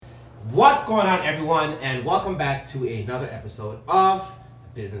What's going on, everyone, and welcome back to another episode of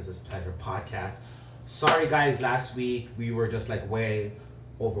the Business is Pleasure podcast. Sorry, guys, last week we were just like way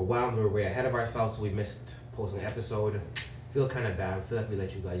overwhelmed. We were way ahead of ourselves, so we missed posting an episode. Feel kind of bad. Feel like we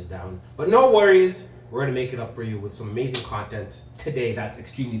let you guys down, but no worries. We're gonna make it up for you with some amazing content today that's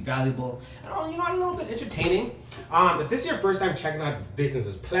extremely valuable and a little bit entertaining. If this is your first time checking out Business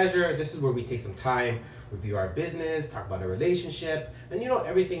is Pleasure, this is where we take some time, review our business, talk about our relationship, and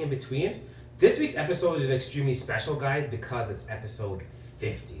everything in between. This week's episode is extremely special, guys, because it's episode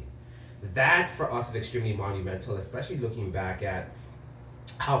 50. That for us is extremely monumental, especially looking back at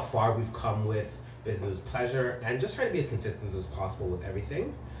how far we've come with Business is Pleasure and just trying to be as consistent as possible with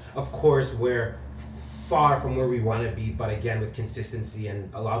everything. Of course, we're far from where we want to be, but again, with consistency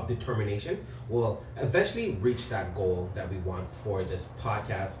and a lot of determination, we'll eventually reach that goal that we want for this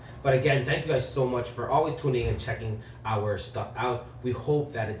podcast. But again, thank you guys so much for always tuning and checking our stuff out. We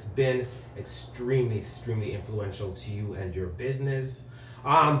hope that it's been extremely influential to you and your business.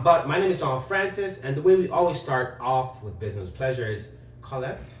 But my name is John Francis, and the way we always start off with Business Pleasure is,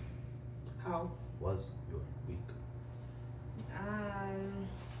 Colette, how was your week?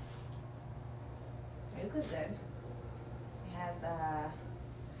 It was good. I had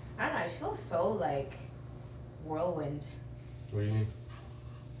I don't know, I just feel so like whirlwind. What do you mean?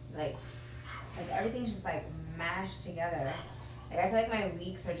 Like everything's just like mashed together. Like I feel like my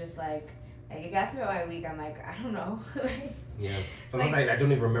weeks are just like if you ask me about my week, I'm like, I don't know. Yeah. Sometimes I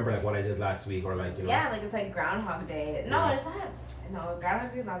don't even remember like what I did last week or like. Yeah, like it's like Groundhog Day. No, Yeah. it's not. No,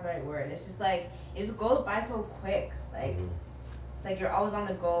 Groundhog Day is not the right word. It's just like it just goes by so quick. Like It's like you're always on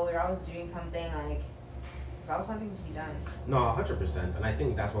the go. You're always doing something. Like there's always something to be done. No, 100%, and I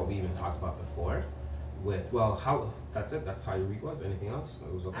think that's what we even talked about before. That's it. That's how your week was. Anything else?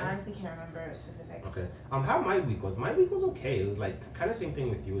 It was okay. I honestly can't remember specifics. Okay. How my week was? My week was okay. It was like kind of same thing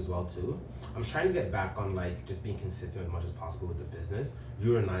with you as well too. I'm trying to get back on like just being consistent as much as possible with the business.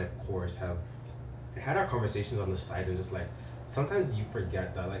 You and I, of course, have had our conversations on the side, and just like sometimes you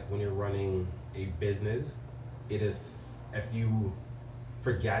forget that like when you're running a business, it is if you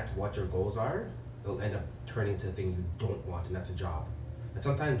forget what your goals are, it'll end up turning to a thing you don't want, and that's a job. And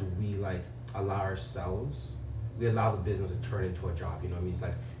sometimes we like allow the business to turn into a job. I mean, it's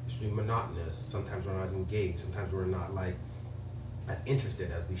like extremely monotonous. Sometimes we're not as engaged. Sometimes we're not like as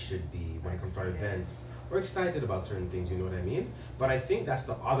interested as we should be when it comes to our events. We're excited about certain things, you know what I mean? But I think that's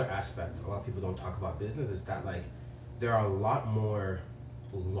the other aspect a lot of people don't talk about business, is that like there are a lot more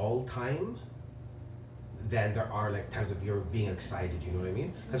lull time than there are like times of you're being excited, you know what I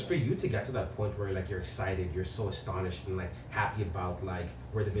mean? Because for you to get to that point where like you're excited, you're so astonished and like happy about like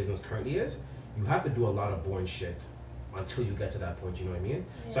where the business currently is, you have to do a lot of boring shit until you get to that point, you know what I mean?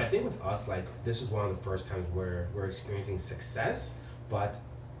 Yeah. So I think with us, like this is one of the first times where we're experiencing success, but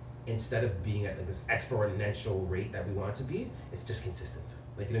instead of being at like this exponential rate that we want it to be, it's just consistent.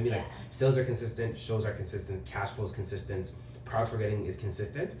 Like, you know what I mean? Like sales are consistent, shows are consistent, cash flow is consistent, products we're getting is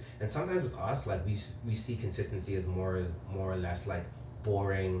consistent. And sometimes with us, like we see consistency as more or less like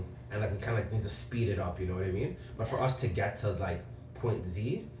boring, and like we kind of like need to speed it up, you know what I mean? But for us to get to like point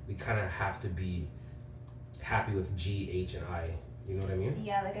Z, we kind of have to be happy with G, H, and I, you know what I mean?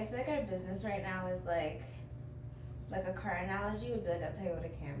 Yeah, like I feel like our business right now is like a car analogy would be like a Toyota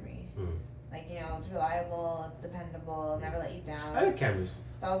Camry. Like, it's reliable, it's dependable, never let you down. I like Camrys.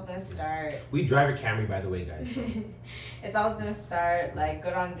 It's always gonna start. We drive a Camry, by the way, guys. So. It's always gonna start like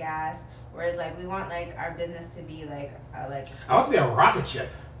good on gas. Whereas like we want like our business to be like I want to be a rocket ship.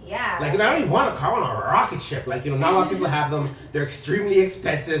 Yeah. Like, I don't even want a car, I want a rocket ship. Like, not a lot of people have them. They're extremely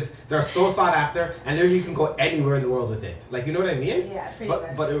expensive. They're so sought after, and then you can go anywhere in the world with it. Like, you know what I mean? Yeah, pretty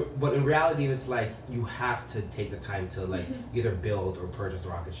much. But in reality, it's like you have to take the time to like either build or purchase a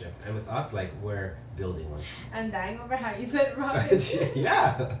rocket ship. And with us, like, we're building one. I'm dying over how you said rocket ship.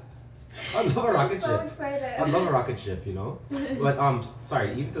 Yeah. I love a rocket ship. I'm so excited. I love a rocket ship, But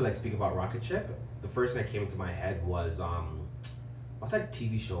sorry, even to like speak about rocket ship, the first thing that came into my head was what's that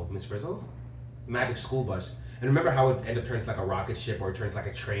TV show, Miss Frizzle? Magic School Bus. And remember how it ended up turning to like a rocket ship or it turned to like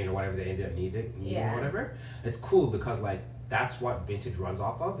a train or whatever they ended up needing or whatever? It's cool because like that's what vintage runs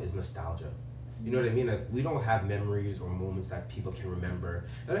off of, is nostalgia. You know what I mean? Like we don't have memories or moments that people can remember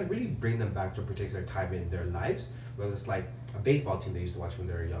and like really bring them back to a particular time in their lives, whether it's like a baseball team they used to watch when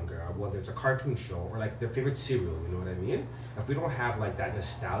they were younger, or whether it's a cartoon show or like their favorite cereal, you know what I mean? If we don't have like that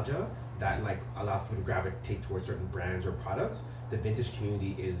nostalgia that like allows people to gravitate towards certain brands or products, the vintage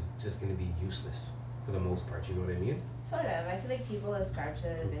community is just going to be useless for the most part, you know what I mean? Sort of. I feel like people ascribe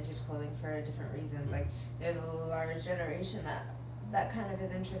to vintage clothing for different reasons. Like there's a large generation that kind of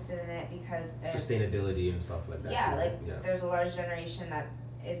is interested in it because sustainability and stuff like that. Yeah, there's a large generation that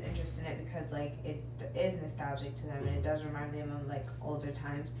is interested in it because like it is nostalgic to them and it does remind them of like older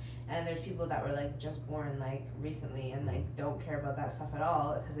times. And there's people that were like just born like recently and like don't care about that stuff at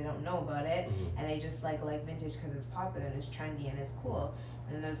all because they don't know about it, and they just like vintage because it's popular and it's trendy and it's cool.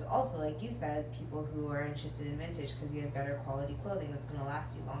 And then there's also, like you said, people who are interested in vintage because you have better quality clothing that's going to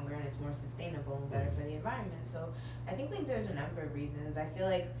last you longer and it's more sustainable and better for the environment. So I think like there's a number of reasons. I feel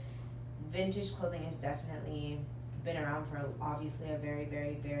like vintage clothing has definitely been around for obviously a very,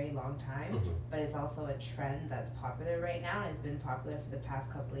 very, very long time, but it's also a trend that's popular right now and has been popular for the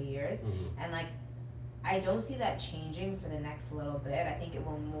past couple of years. And like I don't see that changing for the next little bit. I think it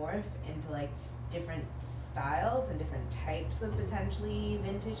will morph into like different styles and different types of potentially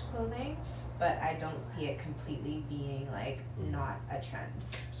vintage clothing, but I don't see it completely being like not a trend.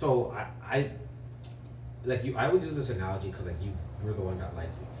 So I like you. I always use this analogy because like you're the one that like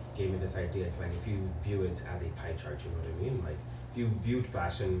gave me this idea. It's like if you view it as a pie chart, you know what I mean? Like if you viewed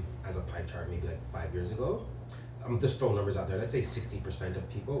fashion as a pie chart maybe like 5 years ago, I'm just throwing numbers out there. Let's say 60% of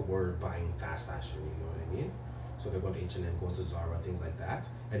people were buying fast fashion. You know what I mean? So they're going to H&M, going to Zara, things like that.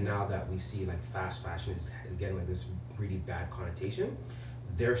 And now that we see like fast fashion is getting like this really bad connotation,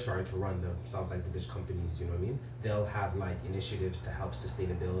 they're starting to run themselves like British companies, you know what I mean? They'll have like initiatives to help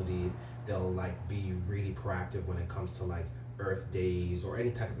sustainability. They'll like be really proactive when it comes to like Earth Days or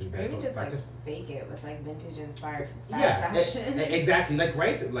any type of event. Or even just like fake it with like vintage inspired fast fashion. Exactly. Like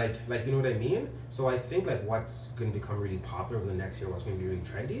right? Like you know what I mean? So I think like what's gonna become really popular over the next year, what's gonna be really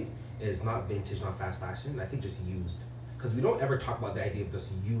trendy is not vintage, not fast fashion. I think just used. Because we don't ever talk about the idea of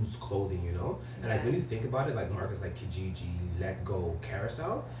just used clothing, you know? And like when you think about it, like markets like Kijiji, Let Go,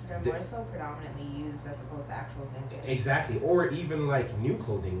 Carousel. They're more so predominantly used as opposed to actual vintage. Exactly. Or even like new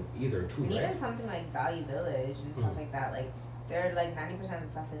clothing either too, and right? Even something like Value Village and stuff like that, like they're like 90% of the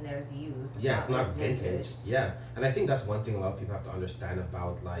stuff in there is used. It's not vintage. Yeah. And I think that's one thing a lot of people have to understand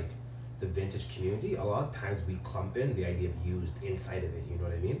about like the vintage community. A lot of times we clump in the idea of used inside of it, you know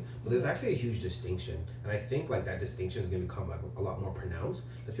what I mean? But there's actually a huge distinction, and I think like that distinction is going to become like a lot more pronounced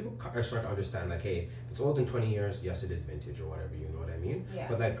as people are starting to understand like, hey, if it's older than 20 years, yes, it is vintage or whatever, you know what I mean? Yeah.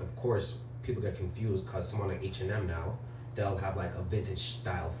 But like, of course, people get confused because someone like H&M now, they'll have like a vintage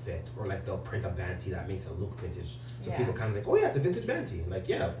style fit, or like they'll print a banty that makes it look vintage. So people kind of like, oh yeah, it's a vintage banty. Like,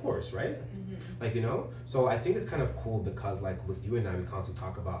 yeah, of course, right? Like, you know? So I think it's kind of cool because like with you and I, we constantly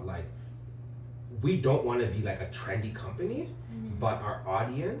talk about like, we don't want to be like a trendy company, but our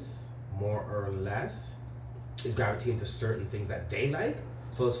audience, more or less, is gravitating to certain things that they like.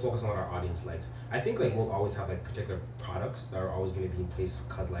 So let's focus on what our audience likes. I think like we'll always have like particular products that are always going to be in place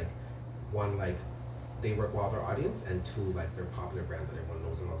because like, one, like they work well with our audience, and two, like they're popular brands that everyone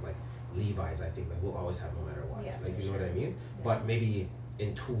knows. And I was like, Levi's, I think like we'll always have no matter what. Yeah, like you know what I mean? Yeah. But maybe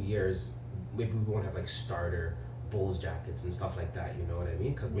in 2 years, maybe we won't have like starter Bulls jackets and stuff like that, you know what I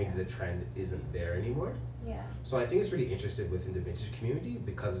mean? Because maybe the trend isn't there anymore. Yeah. So I think it's really interested within the vintage community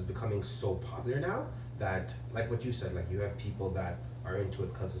because it's becoming so popular now that, like what you said, like you have people that are into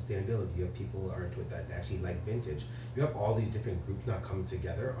it because of sustainability. You have people who are into it that actually like vintage. You have all these different groups now coming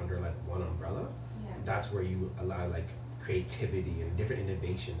together under like one umbrella. Yeah. That's where you allow like creativity and different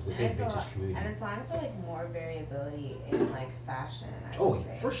innovations within vintage community. And it's allowing for like more variability in like fashion.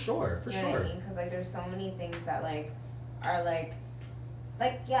 For sure. You know what I mean? Because like there's so many things that like are like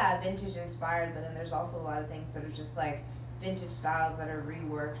vintage inspired, but then there's also a lot of things that are just like vintage styles that are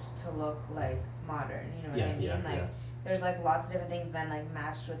reworked to look like modern. You know what I mean? Like there's like lots of different things then like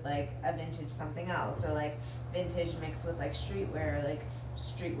matched with like a vintage something else, or like vintage mixed with like streetwear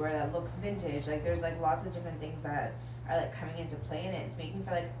that looks vintage. Like there's like lots of different things that are like coming into play in it. It's making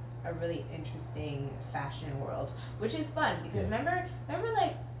for like a really interesting fashion world, which is fun because remember like remember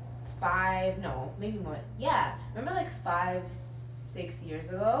like 5-6 years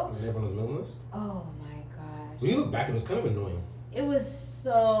ago when everyone was minimalist? Oh my gosh, when you look back, it was kind of annoying. It was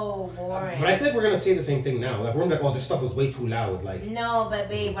so boring. But I feel like we're gonna say the same thing now. Like we're gonna be like, oh, this stuff was way too loud. Like no, but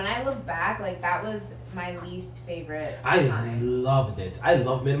babe, when I look back, like that was my least favorite. I loved it. I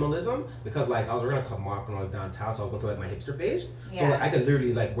love minimalism because like I was wearing a Club Mark when I was downtown, so I was going through like my hipster phase. So like, I could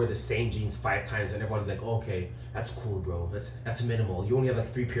literally like wear the same jeans 5 times, and everyone would be like, oh, okay, that's cool, bro. That's minimal. You only have like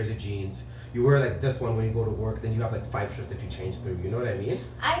 3 pairs of jeans. You wear like this one when you go to work, then you have like 5 shirts that you change through. You know what I mean?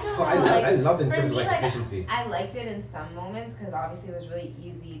 I don't know. I loved it in terms of like efficiency. I liked it in some moments because obviously it was really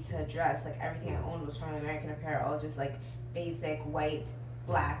easy to dress. Like everything I owned was from American Apparel, just like basic white,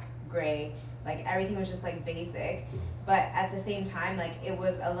 black, gray. Like everything was just like basic, but at the same time, like it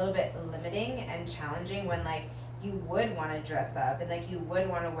was a little bit limiting and challenging when like you would want to dress up and like you would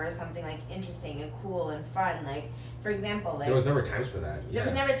want to wear something like interesting and cool and fun. Like for example, like there was never times for that. There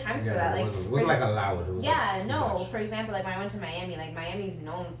was never times for that. Like it wasn't like allowed. It was like no. much. For example, like when I went to Miami, like Miami's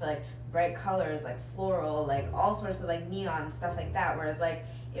known for like bright colors, like floral, like all sorts of like neon stuff like that. Whereas like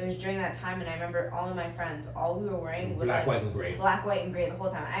it was during that time, and I remember all of my friends, all we were wearing was black, like white, and gray. Black, white, and gray the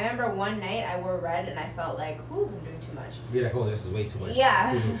whole time. I remember one night I wore red, and I felt like, ooh, I'm doing too much. You're like, oh, this is way too much.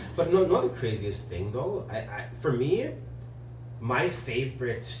 Yeah. But no, not the craziest thing though. I for me, my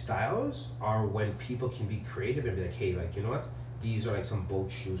favorite styles are when people can be creative and be like, hey, like you know what? These are like some boat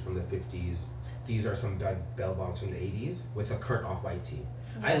shoes from the 50s. These are some bell bottoms from the 80s with a current off-white tee.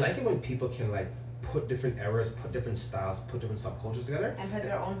 Yeah. I like it when people can like put different eras, put different styles, put different subcultures together, and put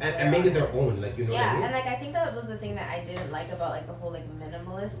their own and make it their own. Like you know. Yeah, what I mean? And like I think that was the thing that I didn't like about like the whole like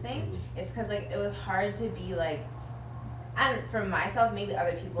minimalist thing. It's because like it was hard to be like. And for myself, maybe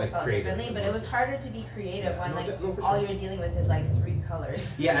other people like felt differently, but it was harder to be creative when all you're dealing with is like 3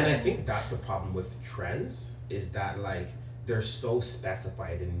 colors. Yeah, and I think that's the problem with trends is that like they're so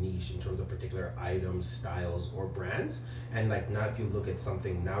specified and niche in terms of particular items, styles, or brands. And like now, if you look at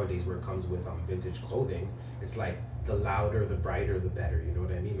something nowadays where it comes with vintage clothing, it's like the louder, the brighter, the better. You know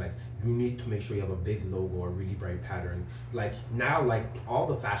what I mean? Like you need to make sure you have a big logo or really bright pattern. Like now, like all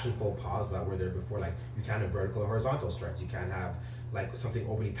the fashion faux pas that were there before, like you can't have vertical or horizontal stripes. You can't have like something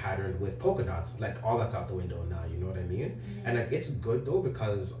overly patterned with polka dots. Like all that's out the window now. You know what I mean? Mm-hmm. And like it's good though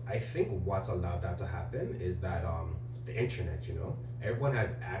because I think what's allowed that to happen is that the internet. You know, everyone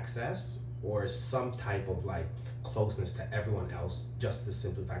has access or some type of like closeness to everyone else just the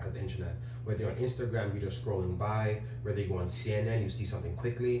simple fact of the internet. Whether you're on Instagram, you're just scrolling by, whether you go on CNN, you see something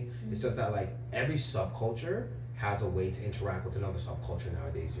quickly. Mm-hmm. It's just that like every subculture has a way to interact with another subculture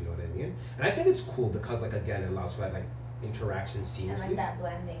nowadays, you know what I mean? And I think it's cool because like again it allows for that like interaction seamlessly. And like that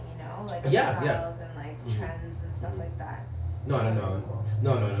blending, you know? Like styles and like trends and stuff like that. No,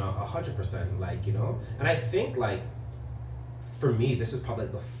 100%. Like, you know? And I think like for me, this is probably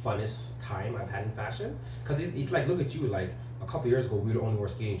like the funnest time I've had in fashion because it's like, look at you, like a couple years ago, we would only wear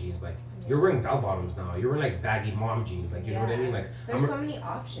skinny jeans. Like you're wearing bell bottoms now. You're wearing like baggy mom jeans. Like you know what I mean? Like there's so many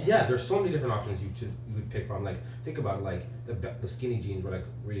options. Yeah, there's so many different options you could pick from. Like think about it, like the skinny jeans were like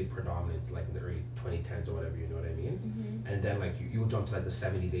really predominant like in the early 2010s or whatever. You know what I mean? Mm-hmm. And then like you jump to like the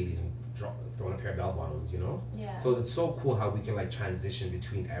 70s, 80s and throw in a pair of bell bottoms. You know? Yeah. So it's so cool how we can like transition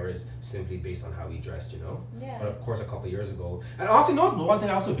between eras simply based on how we dressed. You know? Yeah. But of course, a couple years ago, and also one thing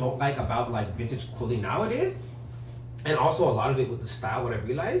I also don't like about like vintage clothing nowadays. And also a lot of it with the style, what I've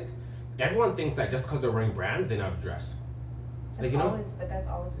realized, everyone thinks that just because they're wearing brands, they know how to dress. But that's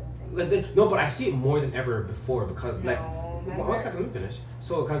always been a thing. No, but I see it more than ever before because one second, let me finish.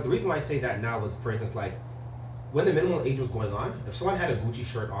 So, because the reason why I say that now was, for instance, like, when the minimum age was going on, if someone had a Gucci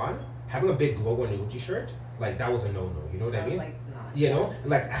shirt on, having a big logo on your Gucci shirt, like, that was a no-no, you know what I mean? You know,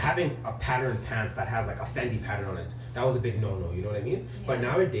 like having a patterned pants that has like a Fendi pattern on it, that was a big no-no, you know what I mean? Yeah. But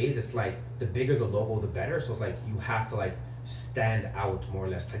nowadays it's like the bigger the logo the better, so it's like you have to like stand out more or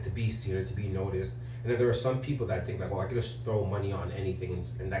less, like to be seen or to be noticed. And then there are some people that think like, well, I can just throw money on anything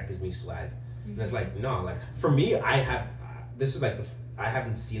and that gives me swag. Mm-hmm. And it's like, no, like for me, I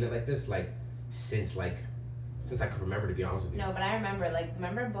haven't seen it like this like since I could remember, to be honest with you. No, but I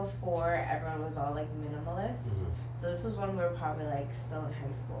remember before everyone was all like minimalist. Mm-hmm. So this was when we were probably like still in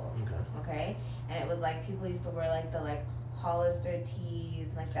high school. Okay. And it was like people used to wear like the like Hollister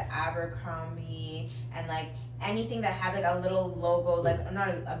tees, like the Abercrombie, and like anything that had like a little logo, like not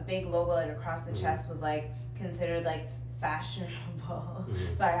a big logo like across the chest was like considered like fashionable.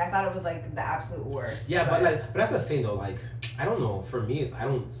 Mm-hmm. Sorry, I thought it was like the absolute worst. Yeah, but that's the thing though. Like, I don't know. For me, I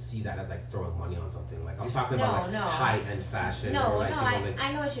don't see that as like throwing money on something. Like I'm talking about like high end fashion.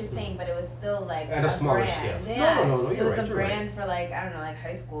 I know what you're saying, but it was still like at a smaller brand. scale. Yeah. No, it was a brand for like I don't know, like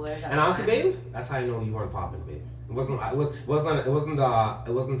high schoolers. And honestly, babe, that's how I know you weren't popping, babe. It wasn't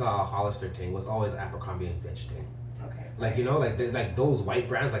the Hollister thing. It was always Abercrombie and Fitch thing. Okay. Like you know, like those white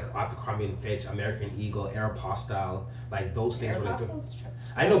brands like Abercrombie and Fitch, American Eagle, Aeropostale, like those things were like.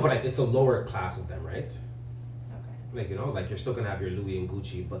 I know, but like it's the lower class of them, right? Okay. Like you know, like you're still gonna have your Louis and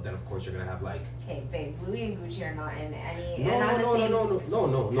Gucci, but then of course you're gonna have like. Okay, babe. Louis and Gucci are not in any. No.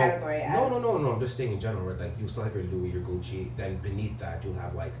 Category. No. I'm just saying in general, right? Like you still have your Louis, your Gucci. Then beneath that, you'll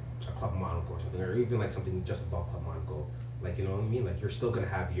have like a Club Monaco or something, or even like something just above Club Monaco. Like you know what I mean? Like you're still gonna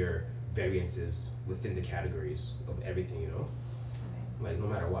have your variances within the categories of everything, you know. Like no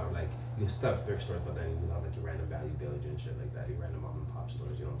matter what, like you still have thrift stores, but then you have like your random Value Village and shit like that, your random mom and pop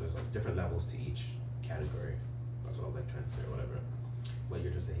stores. You know, there's like different levels to each category. That's what I'm like trying to say, or whatever. Well,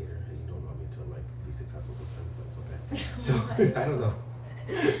 you're just a hater and you don't want me to like be successful sometimes, but it's okay. So I don't know.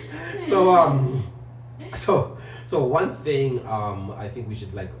 So So one thing I think we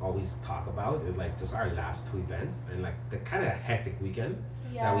should like always talk about is like just our last two events and like the kind of hectic weekend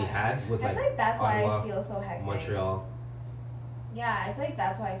that we had was like I feel like that's why Ottawa, I feel so hectic. Montreal. Yeah, I feel like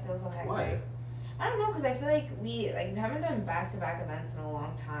that's why I feel so hectic. Why? I don't know, because I feel like we haven't done back-to-back events in a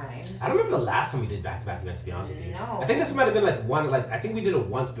long time. I don't remember the last time we did back-to-back events, to be honest with you. No. I think this might have been like one, like I think we did it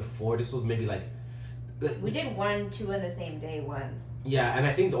once before. This was maybe like we did 1, 2 in the same day once. Yeah, and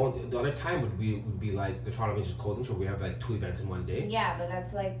I think the other time would be like the Toronto Vintage Clothing Show. We have like 2 events in one day. Yeah, but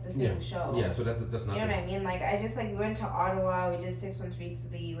that's like the same show. Yeah, so that's not. You know what I mean? Like I just like we went to Ottawa. We did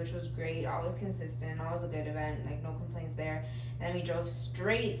 6133, which was great. Always consistent. Always a good event. Like no complaints there. And then we drove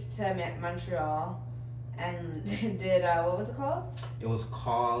straight to Montreal, and did what was it called? It was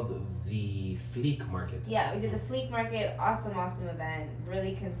called the Fleek Market. Yeah, we did the Fleek Market. Awesome event.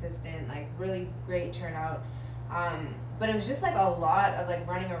 Really consistent. Like really great turnout. But it was just like a lot of like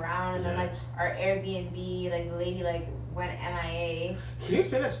running around, and then like our Airbnb, like the lady like went MIA. Can you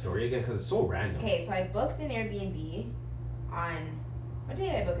explain that story again? Because it's so random. Okay, so I booked an Airbnb on what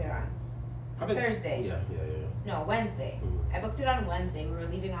day did I book it on? Probably Thursday. Yeah. No, Wednesday. Mm-hmm. I booked it on Wednesday. We were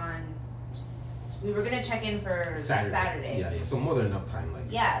leaving on. We were gonna check in for Saturday. Yeah. So more than enough time, like.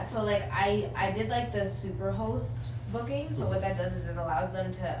 Yeah, so like I did like the Superhost booking. So what that does is it allows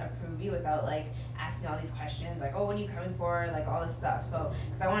them to approve you without like asking all these questions, like, oh, what are you coming for, like all this stuff. So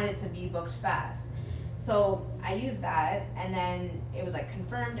because I wanted it to be booked fast. So I used that, and then it was like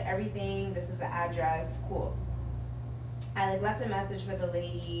confirmed everything. This is the address. Cool. I like left a message for the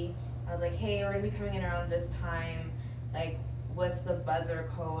lady. I was like, hey, we're gonna be coming in around this time. Like, what's the buzzer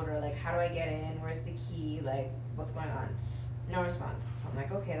code, or like how do I get in? Where's the key? Like, what's going on? No response. So I'm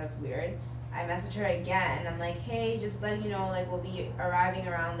like, okay, that's weird. I message her again. I'm like, hey, just letting you know, like we'll be arriving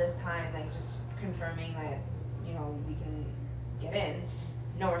around this time. Like just confirming that, you know, we can get in.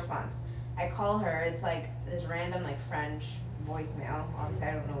 No response. I call her. It's like this random like French voicemail. Obviously,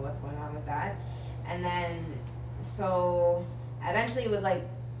 I don't know what's going on with that. And then, so eventually it was like,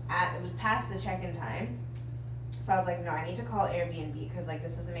 it was past the check-in time. So I was like, no, I need to call Airbnb because like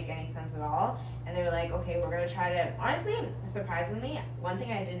this doesn't make any sense at all. And they were like, okay, we're gonna try to. Honestly, surprisingly, one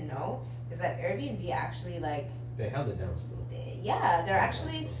thing I didn't know is that Airbnb actually like. They held it down still. Yeah, they're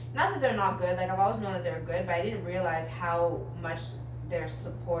actually not that they're not good. Like I've always known that they're good, but I didn't realize how much their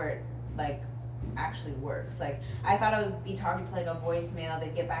support like actually works. Like I thought I would be talking to like a voicemail.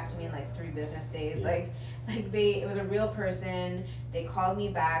 They'd get back to me in like 3 business days. Yeah. Like it was a real person. They called me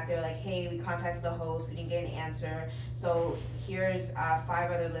back. They were like, hey, we contacted the host. We didn't get an answer. So here's 5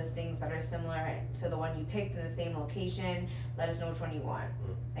 other listings that are similar to the one you picked in the same location. Let us know which one you want.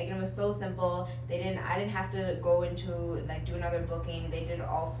 Like it was so simple. I didn't have to go into like do another booking. They did it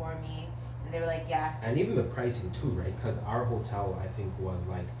all for me. And they were like, yeah. And even the pricing too, right? Because our hotel I think was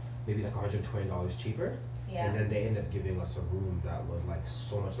like maybe like $120 cheaper. Yeah. And then they ended up giving us a room that was like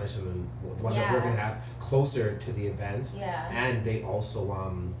so much nicer than the one that we're gonna have, closer to the event. Yeah. And they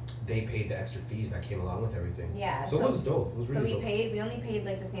also they paid the extra fees that came along with everything. Yeah. So it was dope. It was really dope. We only paid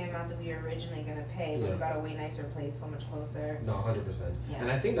like the same amount that we were originally gonna pay, but we got a way nicer place, so much closer. No, 100%. Yeah.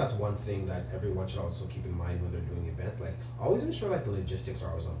 And I think that's one thing that everyone should also keep in mind when they're doing events. Like always ensure like the logistics are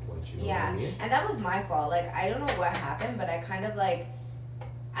always on point. You know what I mean? And that was my fault. Like I don't know what happened, but I kind of like.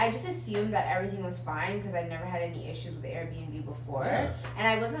 I just assumed that everything was fine because I've never had any issues with Airbnb before. Yeah. And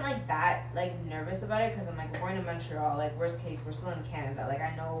I wasn't like that like nervous about it because I'm like, we're going to Montreal, like worst case we're still in Canada, like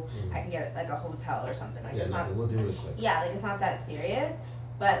I know I can get like a hotel or something, like yeah, it's not, we'll do it quick. Yeah, like it's not that serious,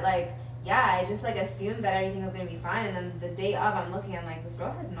 but like I just like assumed that everything was gonna be fine, and then the day of I'm looking, I'm like, this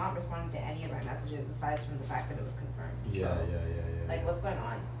girl has not responded to any of my messages aside from the fact that it was confirmed. Yeah. Like what's going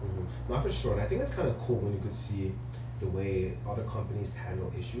on? Not for sure. And I think it's kind of cool when you could see the way other companies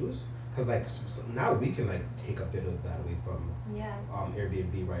handle issues, because like so now we can like take a bit of that away from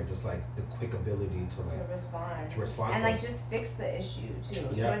Airbnb, right? Just like the quick ability to like respond and like just fix the issue too.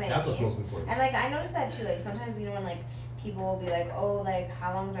 Yeah, you know that's what's most important. And like I noticed that too. Like sometimes when like people will be like, oh, like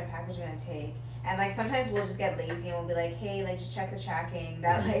how long is my package gonna take? And like sometimes we'll just get lazy and we'll be like, hey, like just check the tracking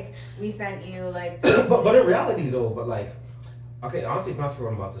that like we sent you, like. but in reality though, okay, honestly, it's not for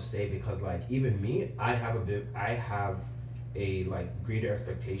what I'm about to say, because like even me, I have a like greater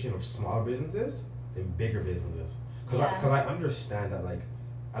expectation of smaller businesses than bigger businesses, because I understand that like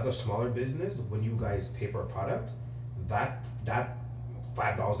as a smaller business, when you guys pay for a product, that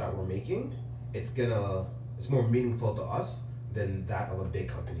 $5 that we're making, it's more meaningful to us than that of a big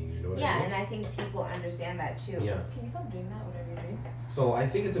company. You know what I mean? Yeah, and I think people understand that too. Yeah. Can you stop doing that? Whatever you're doing. So I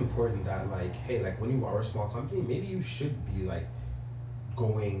think it's important that like, hey, like when you are a small company, maybe you should be like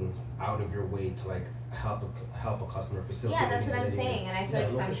going out of your way to like help a customer facilitate. Yeah, that's what I'm saying, and I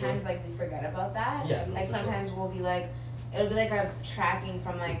feel like sometimes like we forget about that. Yeah, like sometimes we'll be like, it'll be like a tracking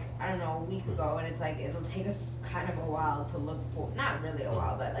from like, I don't know, a week ago, and it's like it'll take us kind of a while to look for, not really a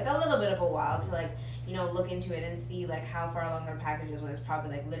while, but like a little bit of a while to like, you know, look into it and see like how far along their package is when it's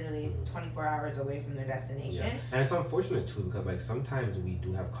probably like literally 24 hours away from their destination. Yeah. And it's unfortunate too, because like sometimes we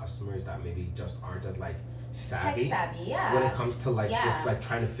do have customers that maybe just aren't as like savvy, yeah, when it comes to like just like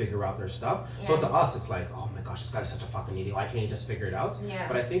trying to figure out their stuff. Yeah. So to us it's like, oh my gosh, this guy's such a fucking idiot, why can't he just figure it out? Yeah.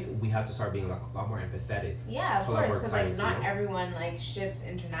 But I think we have to start being like a lot more empathetic. Yeah, of course, because like not everyone like ships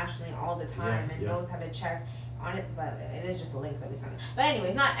internationally all the time and knows how to check on it, but it is just a link that we send. But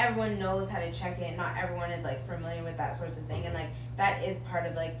anyways, not everyone knows how to check it, not everyone is like familiar with that sorts of thing, and like that is part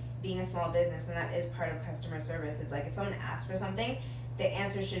of like being a small business, and that is part of customer service. It's like if someone asks for something, the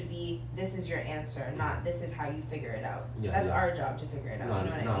answer should be, this is your answer, not this is how you figure it out. Yeah, that's our job to figure it out. You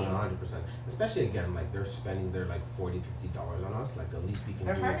know what I mean? 100%. Especially again, like they're spending their like $40-$50 on us. Like the least we can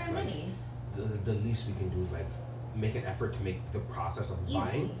do is like money. The least we can do is like make an effort to make the process of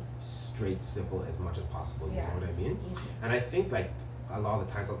buying straight, simple as much as possible. You know what I mean? Easy. And I think like a lot of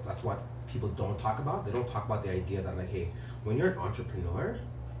the times that's what people don't talk about. They don't talk about the idea that like, hey, when you're an entrepreneur,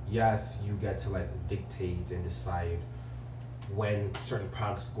 yes, you get to like dictate and decide when certain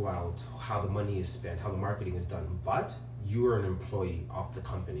products go out, how the money is spent, how the marketing is done, but you're an employee of the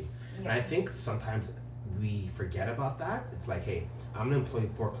company. Yeah. And I think sometimes we forget about that. It's like, hey, I'm an employee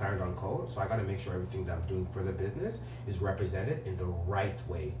for Clarendon Co., so I got to make sure everything that I'm doing for the business is represented in the right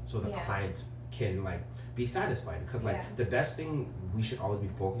way, so the client can like be satisfied. Because like the best thing we should always be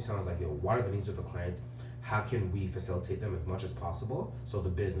focused on is like, yo, what are the needs of the client? How can we facilitate them as much as possible so the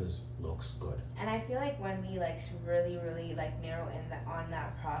business looks good? And I feel like when we like really like narrow in on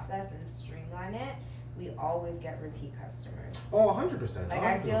that process and streamline it, we always get repeat customers. Oh, 100%. Like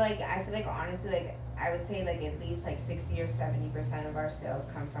I feel like honestly, like I would say like at least like 60 or 70% of our sales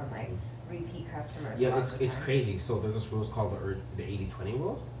come from like repeat customers. Yeah, it's crazy. So there's this rule called the 80-20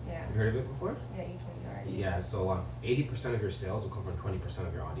 rule. Yeah. Have you heard of it before? Yeah, 80-20 already. Yeah, so 80% of your sales will come from 20%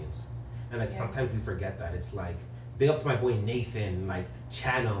 of your audience. And like sometimes we forget that. It's like, big up to my boy Nathan, like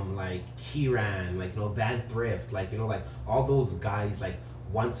Chanum, like Kieran, like, you know, Van Thrift, like, you know, like all those guys, like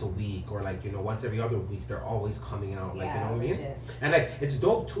once a week or like, you know, once every other week, they're always coming out, like, you know what I mean? And like it's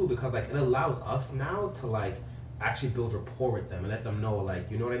dope too, because like it allows us now to like actually build rapport with them and let them know, like,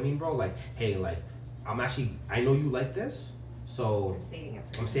 you know what I mean, bro? Like, hey, like I know you like this, so I'm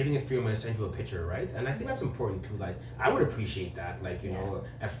saving it for you. I'm gonna send you a picture, right? And I think that's important too. Like I would appreciate that, like, you know,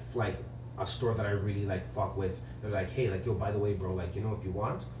 if like a store that I really like fuck with, they're like, hey, like, yo, by the way, bro, like, you know, if you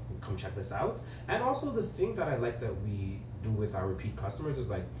want, come check this out. And also the thing that I like that we do with our repeat customers is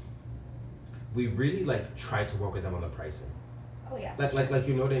like, we really like try to work with them on the pricing. Oh yeah. Like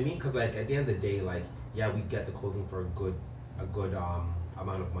you know what I mean? Because like at the end of the day, like, yeah, we get the clothing for a good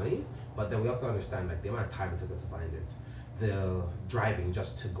amount of money, but then we have to understand like the amount of time it took us to find it, the driving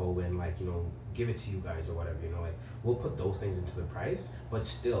just to go and like, you know, give it to you guys or whatever, you know, like we'll put those things into the price, but it's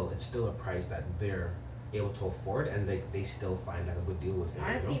still a price that they're able to afford, and they still find like a good deal with it.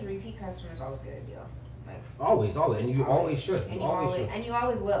 Honestly, you know? Repeat customers always get a deal. Like always, and you always should. And you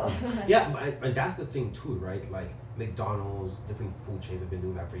always will. Yeah, and that's the thing too, right? Like McDonald's, different food chains have been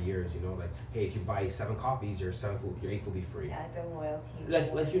doing that for years. You know, like, hey, if you buy 7 coffees, your 8th will be free. Yeah, like the loyalty.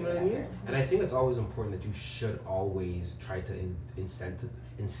 Like you know what I mean? And I think it's always important that you should always try to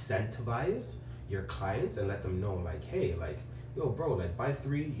incentivize your clients and let them know, like, hey, like, yo, bro, like buy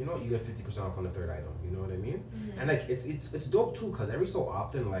 3, you know, you get 50% off on the 3rd item. You know what I mean? Mm-hmm. And like it's dope too, because every so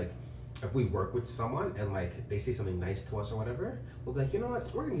often, like, if we work with someone and like they say something nice to us or whatever, we'll be like, you know what,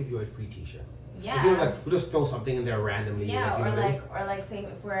 we're gonna give you a free t-shirt. Yeah. Like, you know, like we'll just throw something in there randomly. Yeah, like, or like say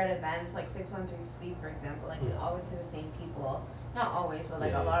if we're at events like 613 Fleet, for example, like we always see the same people. Not always, but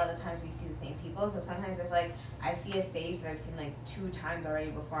like a lot of the times we see the same people. So sometimes if like I see a face that I've seen like 2 times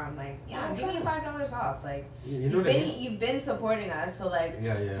already before, I'm like, yeah, I'm giving you $5 off. Like you've been supporting us, so like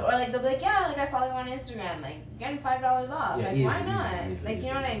So, or like they'll be like, yeah, like I follow you on Instagram, like you're getting $5 off. Yeah, like easy, why not? Easy, like you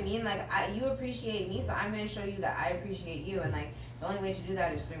know what I mean? Like you appreciate me, so I'm gonna show you that I appreciate you, and like the only way to do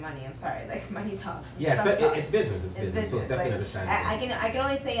that is through money. I'm sorry, like money talks. Yeah, it's business. It's business. So it's definitely like, understandable. I can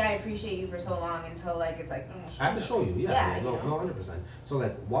only say I appreciate you for so long until like it's like. I have to show you. Yeah, no, 100%. So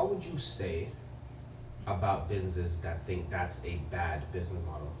like, what would you say about businesses that think that's a bad business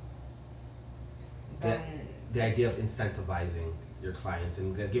model? The idea of incentivizing your clients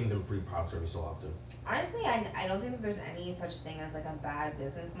and giving them free products every so often. Honestly, I don't think there's any such thing as like a bad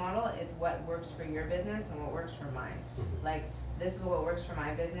business model. It's what works for your business and what works for mine. Mm-hmm. Like, this is what works for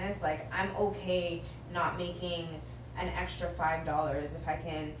my business. Like, I'm okay not making an extra $5 if I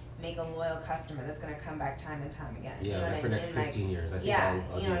can make a loyal customer that's gonna come back time and time again. Yeah, you know like what for I next mean? 15 years. I think Yeah,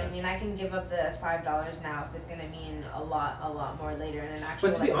 I'll you do know what that. I mean. I can give up the $5 now if it's gonna mean a lot more later in an actual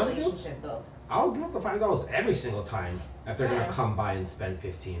But to be honest with you, relationship build. I'll give up the $5 every single time if they're Yeah. gonna come by and spend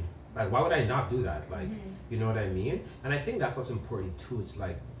 15. Like, why would I not do that? Like, you know what I mean? And I think that's what's important too. It's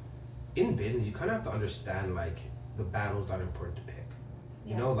like, in business, you kind of have to understand like the battles that are important to pick.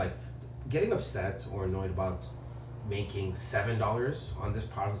 You know, like getting upset or annoyed about making $7 on this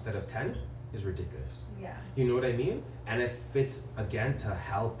product instead of 10 is ridiculous. Yeah. You know what I mean? And if it's again to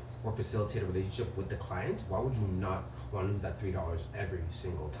help or facilitate a relationship with the client, why would you not want to lose that $3 every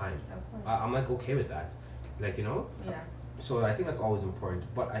single time? Of course. I'm like okay with that, like, you know. Yeah. So I think that's always important.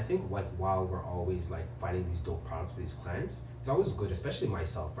 But I think like while we're always like finding these dope products for these clients, it's always good, especially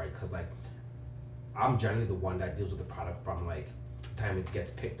myself, right? Because like I'm generally the one that deals with the product from like the time it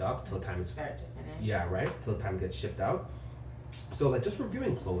gets picked up till the time it's start to finish. yeah, right, till the time it gets shipped out. So like just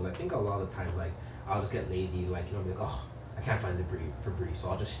reviewing clothes, I think a lot of the times like I'll just get lazy, like, you know, be like, oh, I can't find the Febreze, so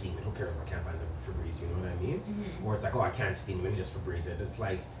I'll just steam it. Who cares if I can't find the Febreze? You know what I mean? Or it's like, oh, I can't steam it. Let me just Febreze it. It's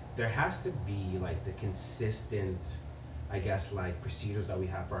like there has to be like the consistent, I guess, like procedures that we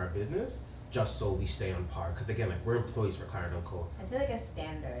have for our business, just so we stay on par. Because again, like we're employees for Claret & Co. I'd say like a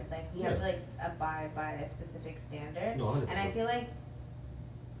standard. Like we have to like abide by a specific standard. No, 100%. And I feel like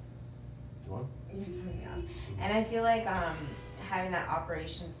You want? you're throwing me off. And I feel like having that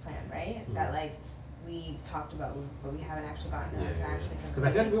operations plan, right? That like we talked about, but we haven't actually gotten to actually. Because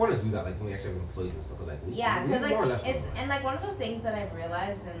I feel like we want to do that, like when we actually have employees and stuff. Cause like we because more or less like it's know that. and like one of the things that I've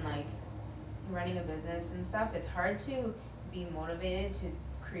realized in like running a business and stuff, it's hard to be motivated to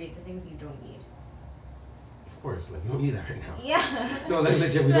create the things you don't need. Of course, like we don't need that right now. Yeah. No, like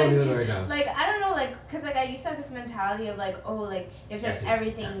legit, we don't need that right now. Like I don't know, like, cause like I used to have this mentality of like, oh, like you have to have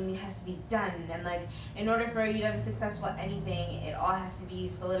everything has to be done, and like in order for you to have a successful anything, it all has to be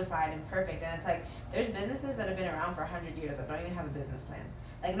solidified and perfect. And it's like there's businesses that have been around for 100 years that don't even have a business plan.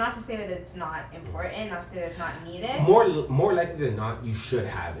 Like not to say that it's not important, not to say that it's not needed. More likely than not, you should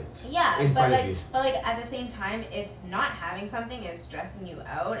have it. Yeah, in but front like, of you. but like at the same time, if not having something is stressing you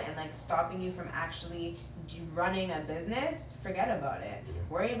out and like stopping you from actually running a business, forget about it.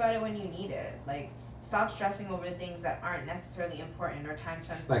 Worry about it when you need it. Like stop stressing over things that aren't necessarily important or time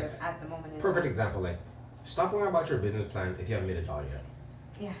sensitive Like, at the moment. Perfect example, like stop worrying about your business plan if you haven't made $1 yet.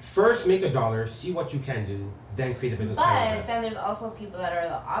 Yeah. First, make $1, see what you can do, then create a business plan. But then there's also people that are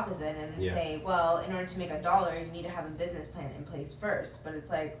the opposite and say, well, in order to make $1, you need to have a business plan in place first. But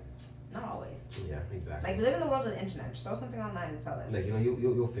it's like, not always. Yeah, exactly. Like we live in the world of the internet. Just throw something online and sell it. Like, you know,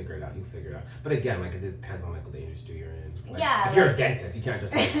 you'll figure it out. You'll figure it out. But again, like it depends on like the industry you're in. Like, yeah. If you're a dentist, you can't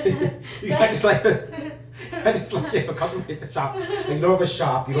just like you can't just like cultivate the shop. Like you don't have a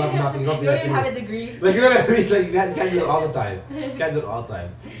shop. You don't have nothing. You don't, you don't even have a degree. Like you know what I mean? Like you can't do it all the time. You can't do it all the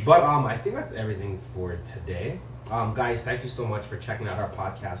time. But I think that's everything for today. Guys, thank you so much for checking out our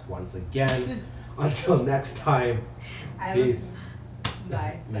podcast once again. Until next time, peace.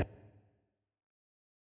 Bye.